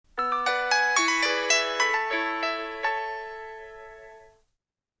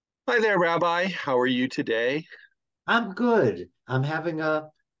Hi there, Rabbi. How are you today? I'm good. I'm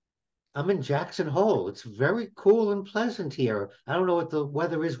in Jackson Hole. It's very cool and pleasant here. I don't know what the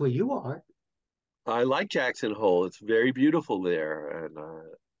weather is where you are. I like Jackson Hole. It's very beautiful there,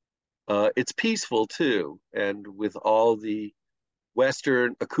 and it's peaceful too. And with all the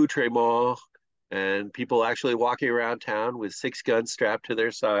Western accoutrement and people actually walking around town with six guns strapped to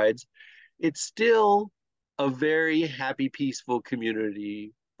their sides, it's still a very happy, peaceful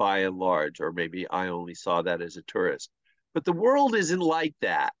community by and large. Or maybe I only saw that as a tourist. But the world isn't like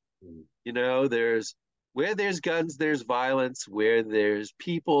that. There's where there's guns, there's violence. Where there's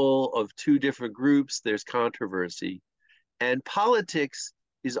people of two different groups, there's controversy. And politics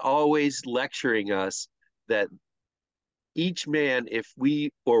is always lecturing us that each man, if we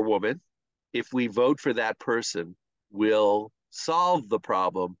or woman, if we vote for that person, will solve the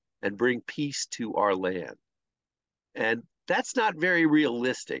problem and bring peace to our land. And that's not very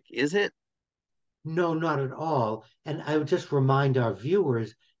realistic, is it? No, not at all. And I would just remind our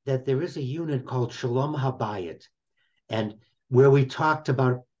viewers that there is a unit called Shalom HaBayit, and where we talked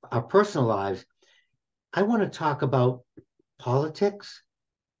about our personal lives, I want to talk about politics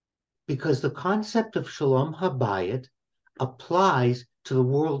because the concept of Shalom HaBayit applies to the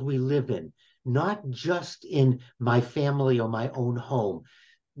world we live in, not just in my family or my own home.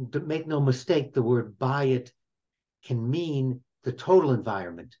 Make no mistake, the word bayit can mean the total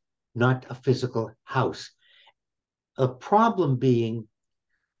environment, not a physical house. A problem being,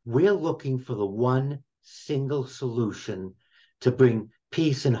 we're looking for the one single solution to bring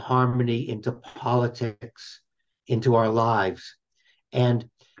peace and harmony into politics, into our lives. And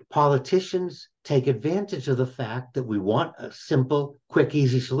politicians take advantage of the fact that we want a simple, quick,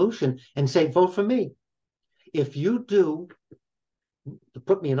 easy solution and say, vote for me. If you do to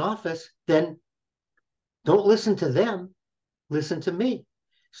put me in office, then don't listen to them, listen to me.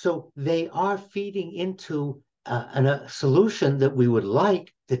 So they are feeding into a solution that we would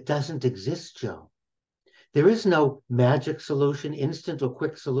like that doesn't exist, Joe. There is no magic solution, instant or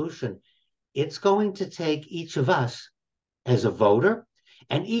quick solution. It's going to take each of us as a voter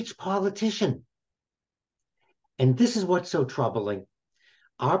and each politician. And this is what's so troubling.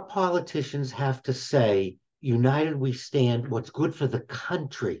 Our politicians have to say, united we stand, what's good for the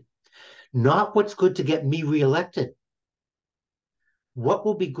country, not what's good to get me reelected. What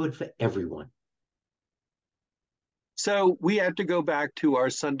will be good for everyone? So we have to go back to our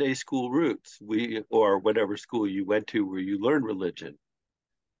Sunday school roots, we or whatever school you went to where you learned religion,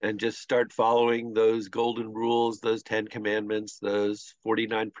 and just start following those golden rules, those 10 commandments, those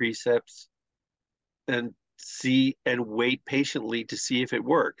 49 precepts, and see and wait patiently to see if it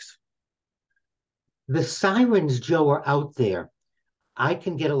works. The sirens, Joe, are out there. I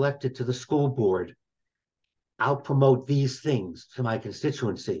can get elected to the school board. I'll promote these things to my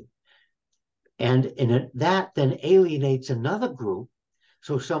constituency. And that then alienates another group.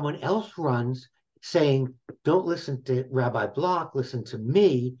 So someone else runs saying, don't listen to Rabbi Block, listen to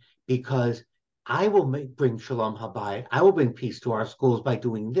me, because I will bring Shalom Habayit. I will bring peace to our schools by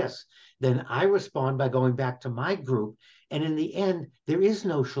doing this. Then I respond by going back to my group. And in the end, there is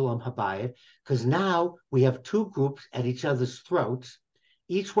no Shalom Habayit because now we have two groups at each other's throats,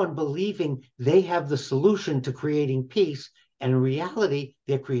 each one believing they have the solution to creating peace. And in reality,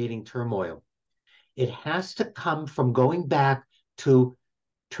 they're creating turmoil. It has to come from going back to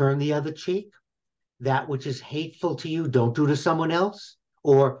turn the other cheek. That which is hateful to you, don't do to someone else,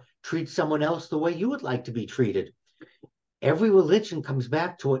 or treat someone else the way you would like to be treated. Every religion comes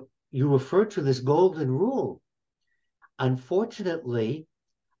back to it. You refer to this golden rule. Unfortunately,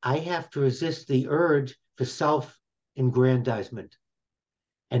 I have to resist the urge for self aggrandizement.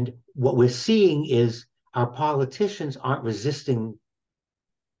 And what we're seeing is our politicians aren't resisting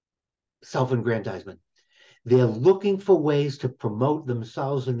self aggrandizement. They're looking for ways to promote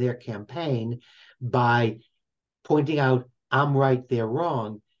themselves in their campaign by pointing out, I'm right, they're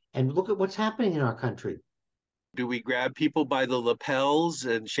wrong. And look at what's happening in our country. Do we grab people by the lapels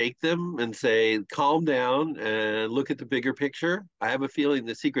and shake them and say, calm down and look at the bigger picture? I have a feeling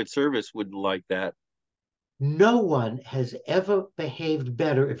the Secret Service wouldn't like that. No one has ever behaved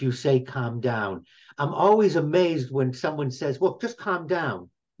better if you say calm down. I'm always amazed when someone says, well, just calm down.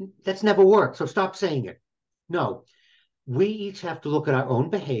 That's never worked, so stop saying it. No, we each have to look at our own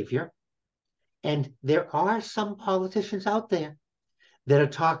behavior. And there are some politicians out there that are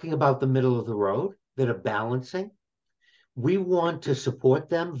talking about the middle of the road, that are balancing. We want to support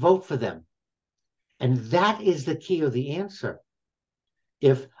them, vote for them. And that is the key or the answer.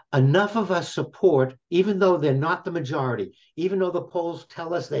 If enough of us support, even though they're not the majority, even though the polls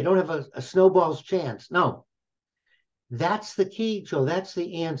tell us they don't have a snowball's chance, no, That's the key, Joe. That's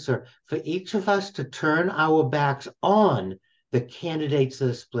the answer for each of us to turn our backs on the candidates that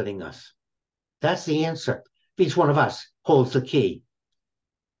are splitting us. That's the answer. Each one of us holds the key.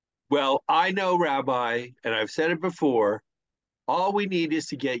 Well, I know, Rabbi, and I've said it before, all we need is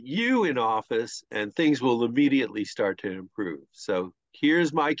to get you in office and things will immediately start to improve. So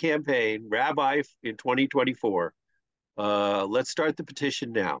here's my campaign, Rabbi in 2024. Let's start the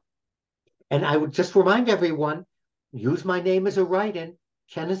petition now. And I would just remind everyone, use my name as a write-in,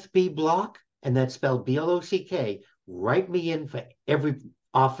 Kenneth B. Block, and that's spelled Block. Write me in for every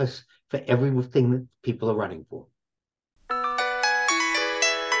office, for everything that people are running for.